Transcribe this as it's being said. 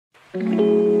Sanbonani,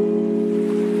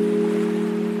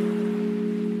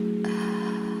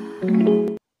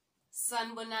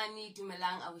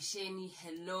 Dumelang, Awisheni,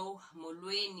 hello,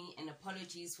 Molweni, and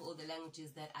apologies for all the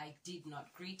languages that I did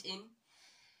not greet in.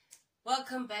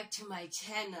 Welcome back to my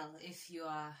channel. If you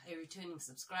are a returning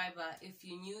subscriber, if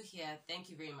you're new here, thank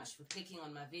you very much for clicking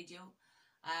on my video.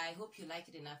 I hope you like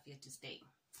it enough here to stay.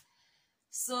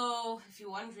 So, if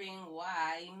you're wondering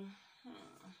why,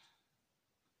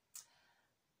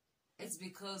 it's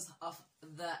because of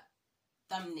the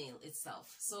thumbnail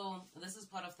itself. So, this is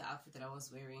part of the outfit that I was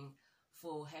wearing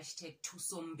for hashtag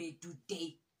Tusombedu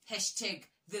Day, hashtag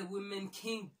the Women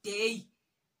King Day.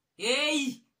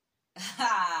 Hey!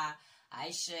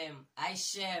 I shame.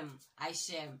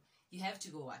 You have to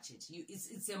go watch it.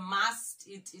 It's a must.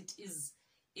 It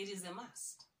is a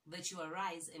must that you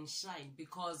arise and shine,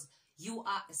 because you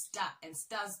are a star and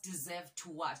stars deserve to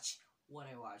watch what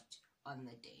I watched on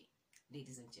the day,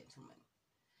 ladies and gentlemen.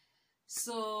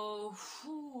 So,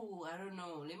 I don't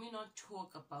know. Let me not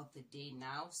talk about the day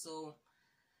now. So,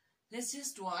 let's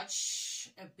just watch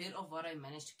a bit of what I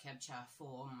managed to capture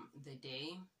for the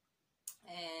day.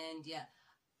 And yeah,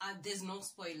 there's no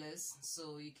spoilers,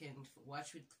 so you can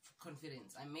watch with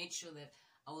confidence. I made sure that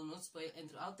I will not spoil, and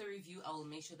throughout the review, I will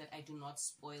make sure that I do not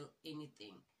spoil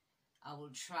anything. I will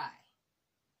try.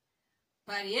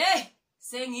 But yeah,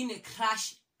 saying in a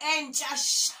crash and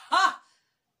just how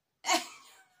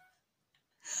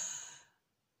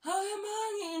am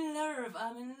I in love?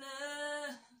 I'm in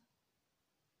love.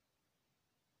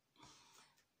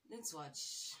 Let's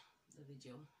watch the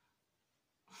video.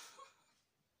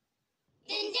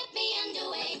 Then dip me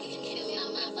underway.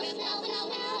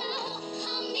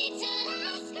 Hold me till I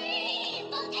scream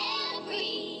for air to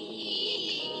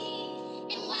breathe,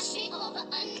 and wash me over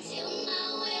until my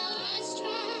well runs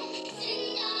dry.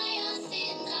 Deny your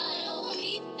sins all over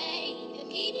me,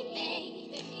 baby,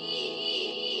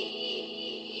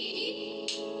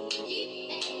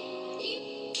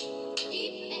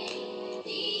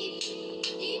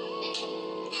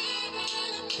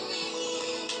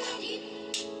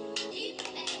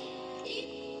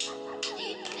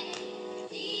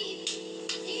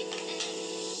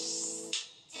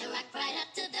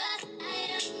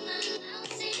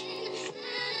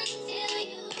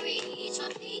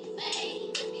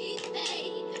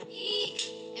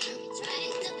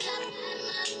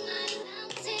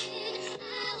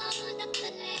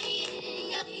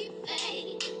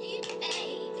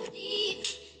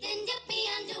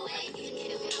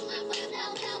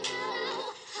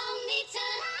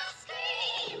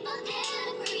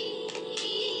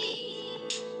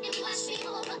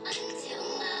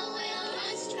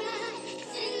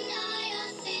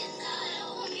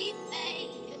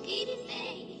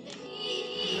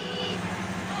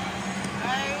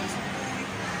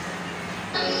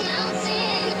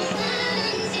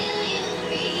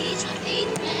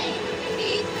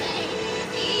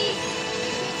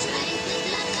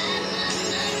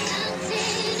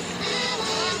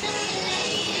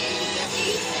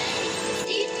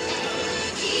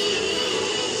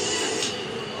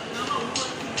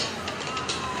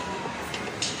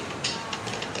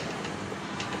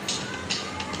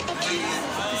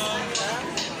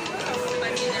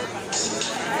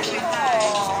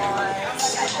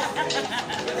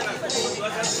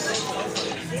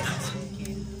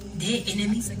 Their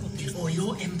enemy, the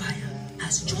Oyo Empire,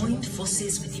 has joined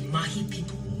forces with the Mahi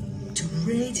people to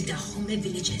raid the Home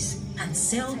villages and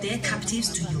sell their captives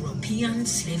to European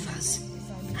slavers,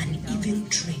 an evil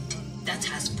trade that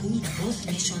has pulled both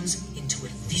nations into a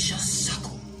vicious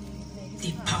circle.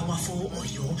 The powerful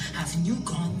Oyo have new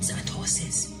guns and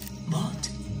horses, but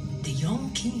the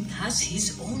young king has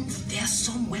his own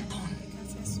fearsome weapon,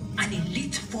 an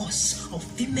elite force of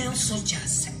female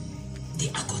soldiers, the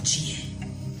Agojie,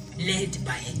 led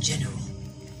by a general,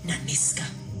 Naniska.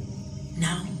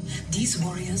 Now, these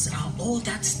warriors are all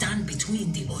that stand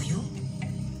between the Oyo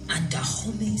and the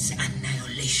Home's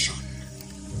annihilation.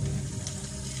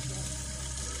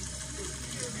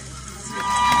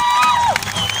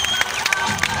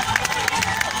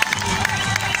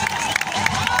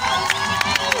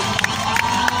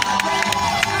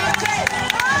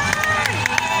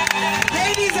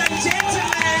 Ladies and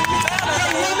gentlemen, the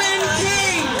Women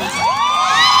King!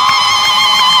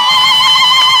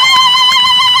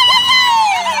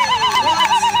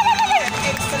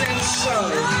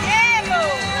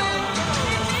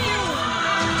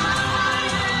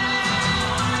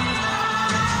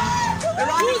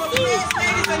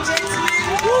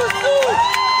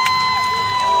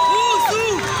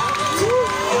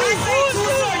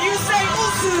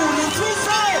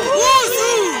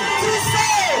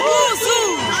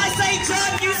 I say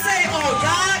John, you say, oh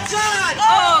God, John!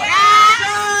 Oh God!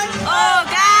 John! Oh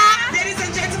God! Ladies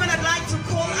and gentlemen, I'd like to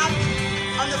call up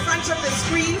on the front of the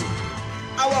screen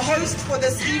our host for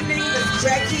this evening, Ms.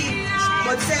 Jackie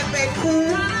Motsepe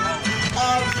Koo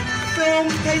of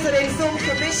KZN Film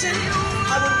Commission.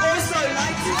 I would also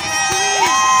like to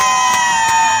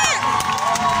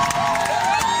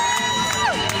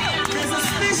there's a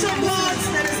special part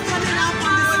that is coming up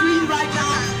on the screen right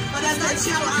now, but as I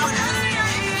chill out,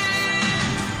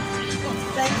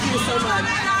 thank you so much.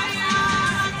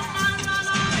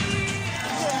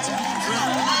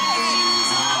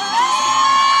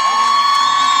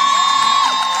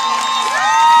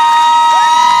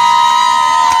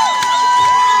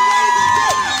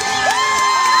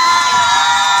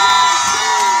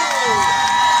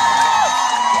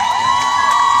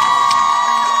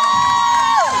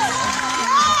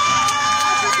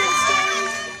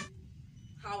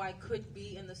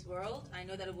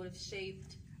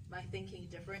 Shaped my thinking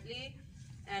differently,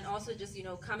 and also just, you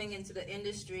know, coming into the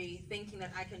industry thinking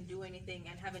that I can do anything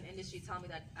and have an industry tell me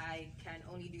that I can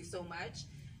only do so much,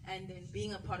 and then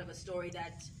being a part of a story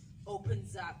that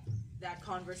opens up that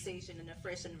conversation in a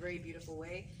fresh and very beautiful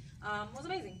way was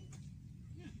amazing.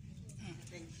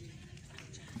 Thank you.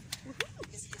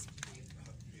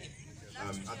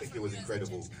 I think it was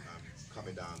incredible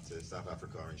coming down to South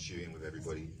Africa and shooting with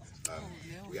everybody.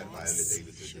 We had Viola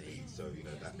Davis as the lead, so you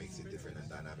know that makes it different and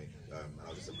dynamic. And I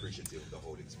was just appreciative of the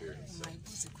whole experience.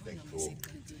 So thank you all.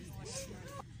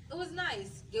 It was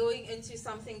nice going into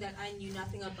something that I knew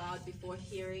nothing about before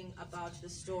hearing about the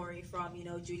story from, you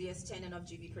know, Julius Tennant of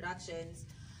GB Productions.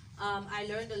 I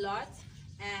learned a lot,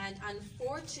 and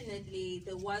unfortunately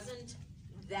there wasn't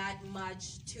that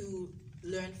much to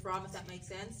learn from, if that makes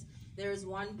sense. There is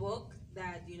one book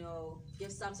that, you know,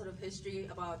 gives some sort of history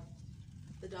about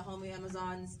the Dahomey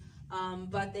Amazons,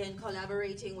 but then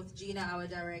collaborating with Gina, our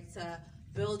director,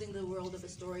 building the world of the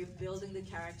story, building the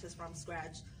characters from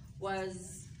scratch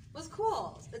was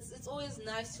cool. It's always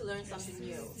nice to learn something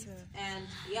new, and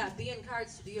yeah, be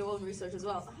encouraged to do your own research as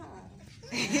well.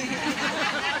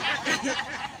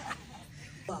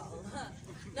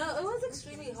 No, it was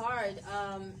extremely hard.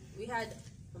 We had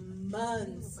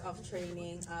months of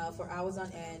training for hours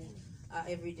on end.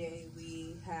 Every day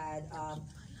we had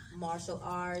martial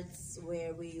arts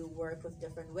where we worked with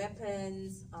different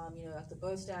weapons, you know, like the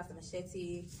bow staff, the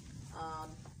machete,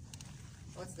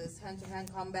 what's this,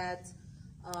 hand-to-hand combat.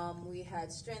 We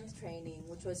had strength training,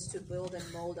 which was to build and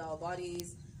mold our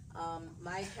bodies.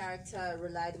 My character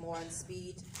relied more on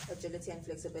speed, agility, and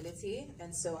flexibility,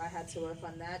 and so I had to work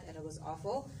on that, and it was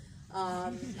awful.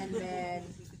 And then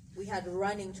we had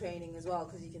running training as well,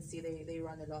 because you can see they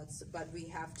run a lot, but we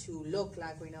have to look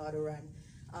like we know how to run,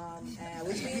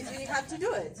 which means we have to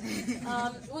do it.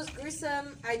 It was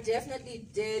gruesome. I definitely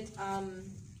did,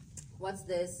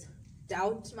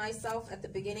 doubt myself at the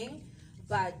beginning,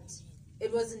 but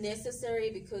it was necessary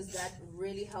because that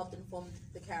really helped inform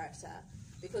the character.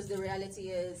 Because the reality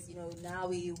is, you know,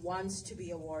 Nawi wants to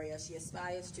be a warrior, she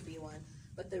aspires to be one,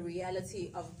 but the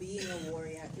reality of being a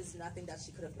warrior is nothing that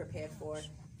she could have prepared for.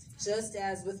 Just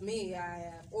as with me,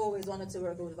 I always wanted to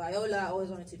work with Viola, I always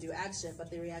wanted to do action, but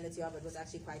the reality of it was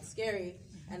actually quite scary,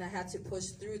 and I had to push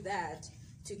through that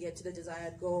to get to the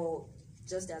desired goal,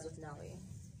 just as with Nawi.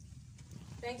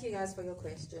 Thank you guys for your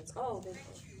questions. Oh, thank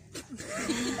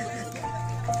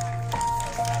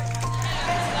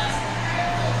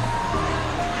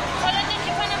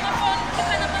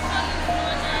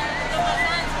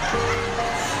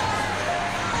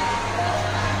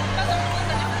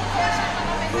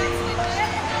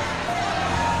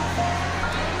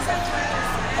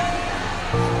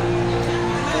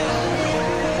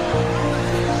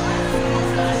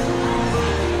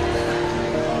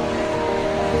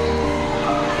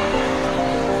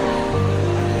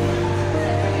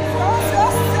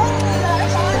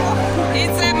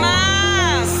It's a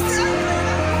must.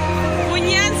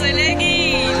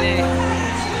 Kunyanzelekile.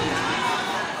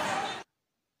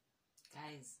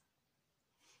 Guys,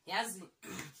 yazi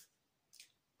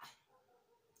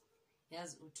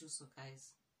Utuso,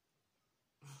 guys.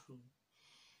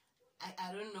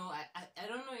 I don't know. I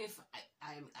don't know if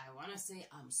I want to say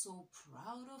I'm so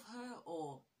proud of her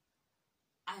or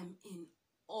I'm in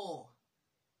awe.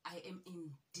 I am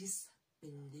in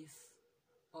disbelief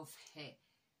of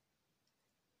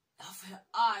her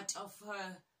art, of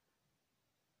her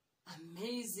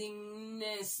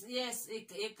amazingness. Yes,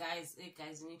 guys,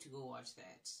 you need to go watch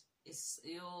that. It's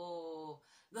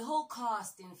the whole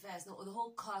cast. In fact, the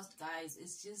whole cast, guys,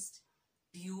 it's just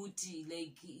beauty.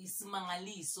 Like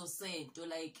isimangaliso sento,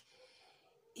 like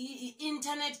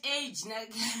internet age.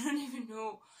 Like I don't even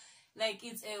know Like,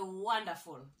 it's a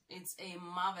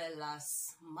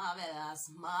marvelous,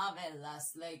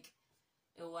 like,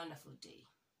 a wonderful day.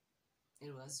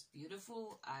 It was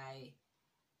beautiful. I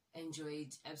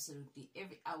enjoyed absolutely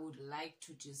I would like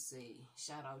to just say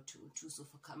shout out to Utuso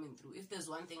for coming through. If there's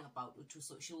one thing about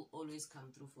Utuso, she'll always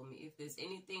come through for me. If there's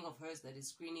anything of hers that is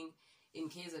screening in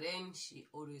KZN, she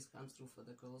always comes through for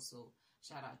the girls. So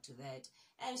shout out to that.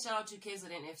 And shout out to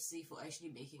KZN FC for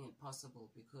actually making it possible,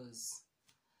 because,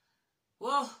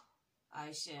 whoa,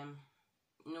 Aishem,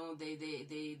 no,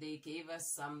 they gave us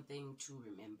something to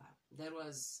remember. That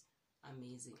was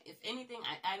amazing. If anything,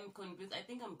 I'm convinced, I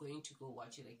think I'm going to go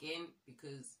watch it again,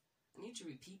 because I need to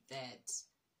repeat that.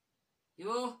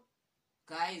 Yo,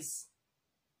 guys,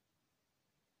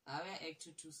 I act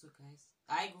to so guys.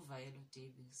 I go Viola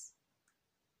Davis.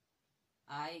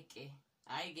 I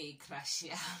get crash.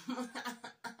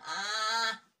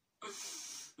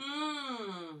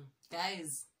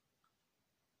 Guys,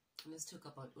 let's talk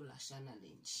about Lashana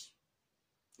Lynch.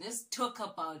 Let's talk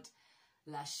about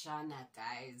Lashana,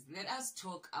 guys. Let us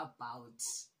talk about...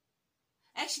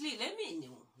 Actually, let me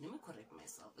correct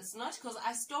myself. It's not because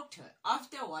I stalked her.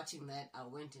 After watching that, I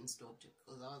went and stalked her,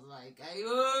 because I was like,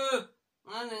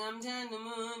 I'm trying to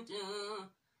move.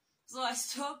 So I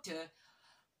stalked her.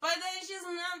 But then she's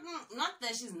not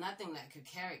that she's nothing like her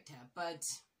character, but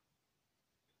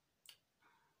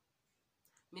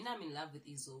I'm in love with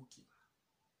Izoki.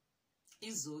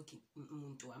 Izoki,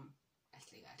 umuntu wami,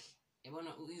 kahle kahle.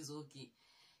 Yabona uIzoki,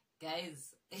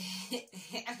 guys.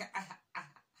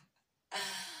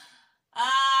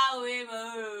 Webo,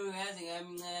 ngathi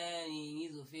ngamncane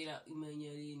ngizofela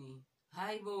imanyaleni.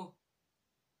 Hayibo.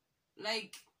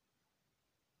 Like,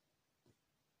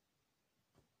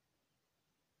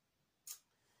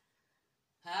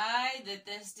 hi, the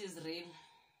test is real.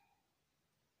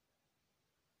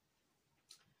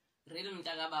 Real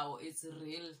mtakabawo, it's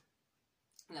real.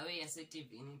 The way I said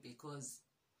it, because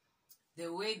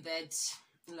the way that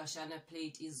Lashana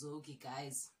played Izoki,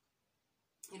 guys,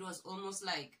 it was almost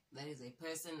like that is a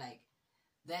person like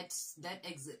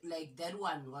that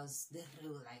one was the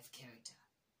real life character.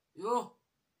 Yo,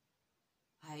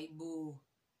 Aibo.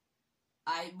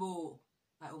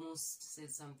 I almost said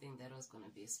something that was gonna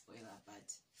be a spoiler,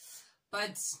 but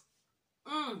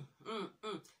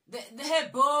the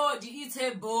body, it's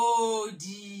a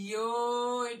body.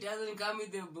 Yo, it doesn't come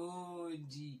with the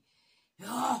body.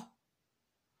 Yo,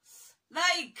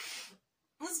 like,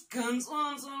 this comes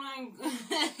on so like,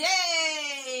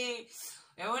 hey,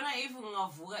 yabona if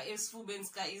ungavuka esifubeni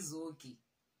sika Izoki,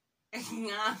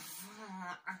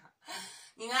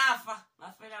 ngafa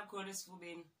ngafela khona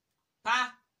esifubeni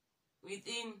pa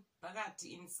within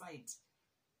phakathi inside.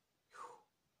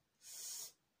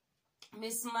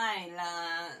 Miss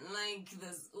Myla, like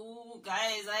this. Oh,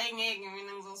 guys, I ain't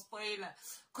getting so spoiler.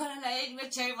 Khona la yethu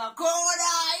bejiva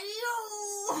khona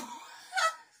yo.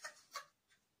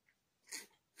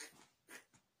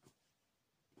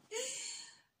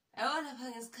 I wanna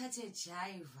put his cut a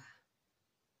jiva.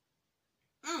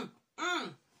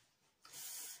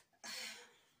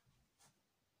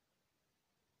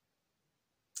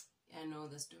 Yeah, no,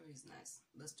 the story is nice.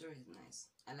 The story is nice.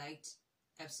 I liked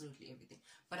absolutely everything.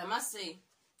 But I must say,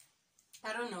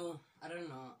 I don't know.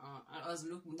 I was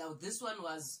looking now. This one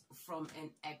was from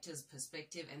an actor's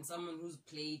perspective and someone who's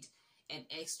played an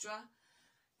extra.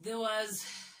 There was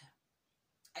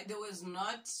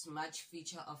not much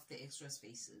feature of the extras'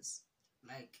 faces,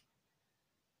 like,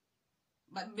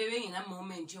 but maybe in a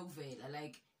moment,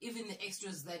 like, even the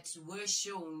extras that were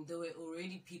shown, there were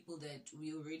already people that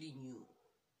we already knew.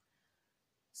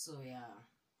 So yeah,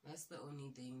 that's the only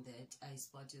thing that I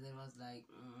spotted that was like,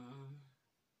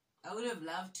 I would have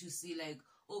loved to see, like,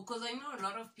 oh, because I know a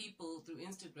lot of people through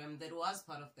Instagram that was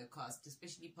part of the cast,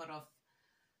 especially part of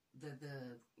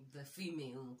the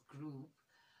female group.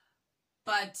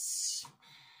 But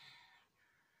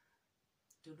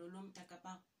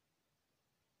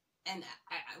and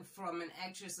I, from an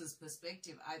actress's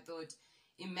perspective, I thought,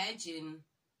 imagine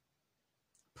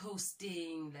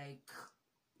posting like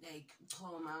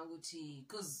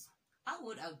because I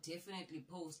would definitely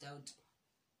post, I would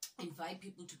invite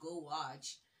people to go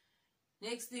watch.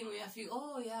 Next thing we have,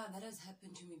 oh yeah, that has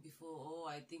happened to me before. Oh,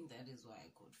 I think that is why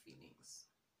I caught feelings.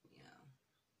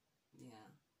 Yeah,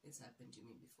 it's happened to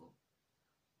me before.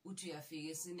 Uthi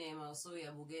uyafika cinema so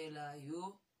uyabukela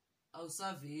yo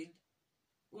awusaveli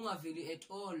ungaveli at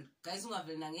all, guys,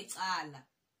 ungaveli nangecala.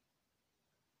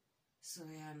 So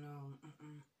yeah, no,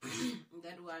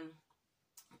 that one.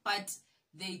 But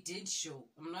they did show.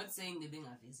 I'm not saying they being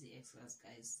busy extras,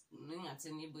 guys.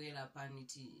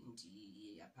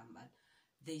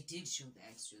 They did show the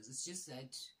extras. It's just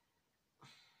that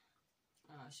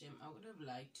Shem, I would have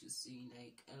liked to see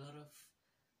like a lot of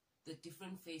the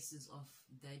different faces of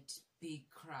that big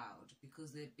crowd,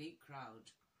 because they're a big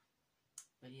crowd.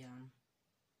 But yeah,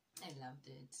 I loved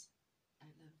it. I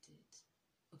loved it.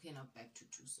 Okay, now back to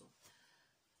Thuso.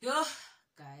 Yo,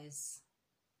 guys.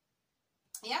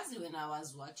 Yes, when I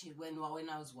was watching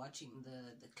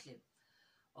the clip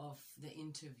of the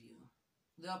interview,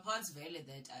 there are parts really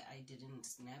that I didn't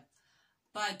snap.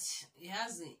 But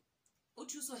yes,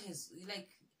 Thuso has like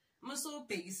Maso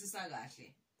Pegisisa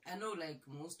Gahle. I know like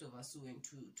most of us who went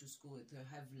to school with her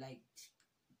have like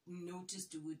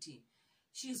noticed Uguti.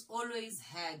 She's always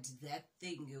had that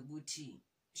thing, Uguti.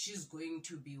 She's going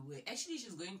to be where actually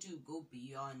she's going to go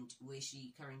beyond where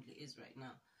she currently is right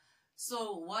now.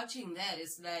 So watching that,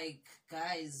 it's like,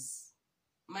 guys,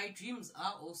 my dreams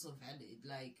are also valid.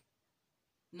 Like,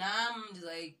 nam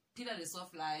like phila the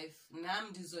soft life,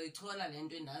 nam ndizoyithola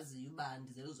lento endaziyo uba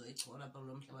ndizoyithola apha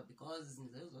kulo mhlaba because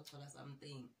ndizothola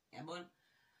something. Yabona?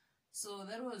 So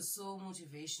that was so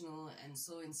motivational and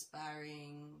so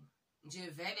inspiring. Nje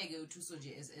vele ke uThuso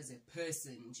nje as a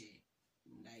person nje,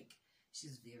 like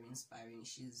she's very inspiring.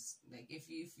 She's like if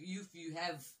you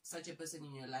have such a person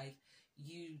in your life,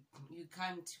 you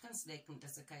can't select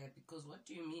Ntasekhaya, because what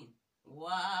do you mean?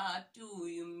 What do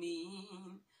you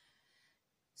mean?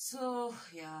 So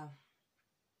yeah,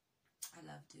 I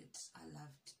loved it. I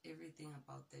loved everything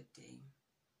about that day.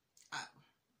 I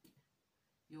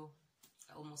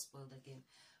almost spoiled again,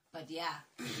 but yeah,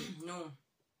 no,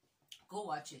 go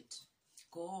watch it.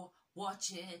 Go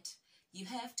watch it. You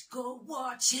have to go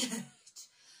watch it.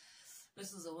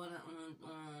 This is a one.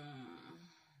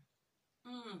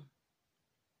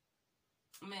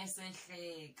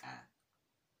 Mesehleka.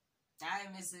 Hayi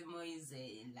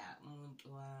mesemoyizela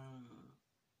umuntu wami.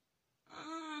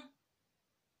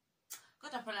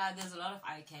 There's a lot of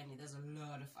eye candy. There's a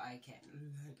lot of eye candy.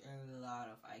 Like a lot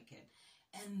of eye candy.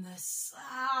 And the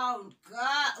sound,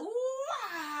 God,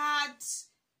 what?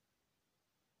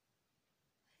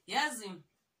 Yes,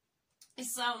 it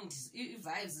sounds, it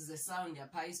vibes is a sound. Yeah,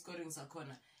 Pai scoring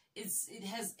sakona. It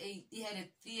had a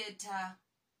theater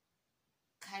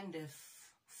kind of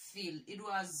feel. It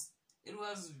was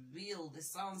real. The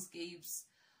soundscapes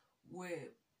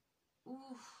were,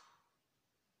 ooh,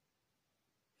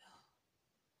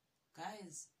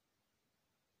 guys,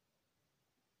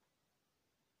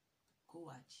 go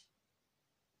watch.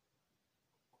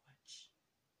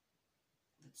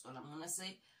 That's all I'm gonna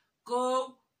say.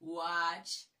 Go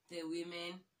watch The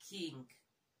Women King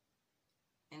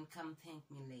and come thank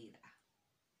me later.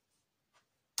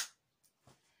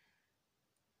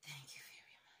 Thank you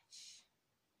very much.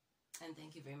 And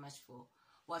thank you very much for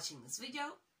watching this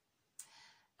video.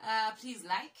 Please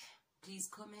like, please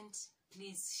comment,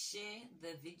 please share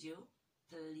the video.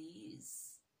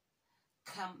 Please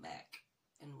come back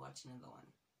and watch another one.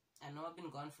 I know I've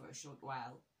been gone for a short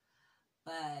while,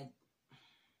 but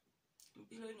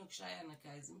impilo inokushayana,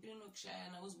 guys. Impilo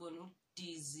inokushayana, uzibona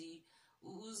udizzy,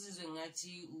 uzizwe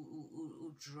ngathi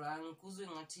udrunk, uzizwe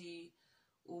ngathi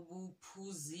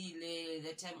ubuphuzile.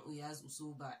 That time uyazi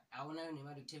usuba awunayo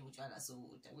nemali yokuthenga utshwala, so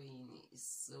utakweni,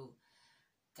 so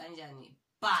kanjani.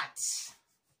 But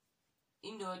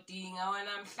indoda ingawa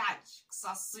namhlanje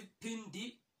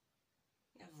kusasiphindi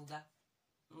yavuka,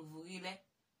 ngivukile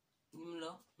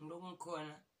ngimlo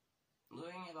ngikhona,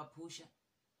 ngiyabapusha,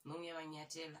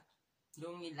 ngiyabanyathela,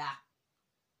 ngila.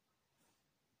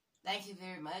 Thank you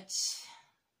very much.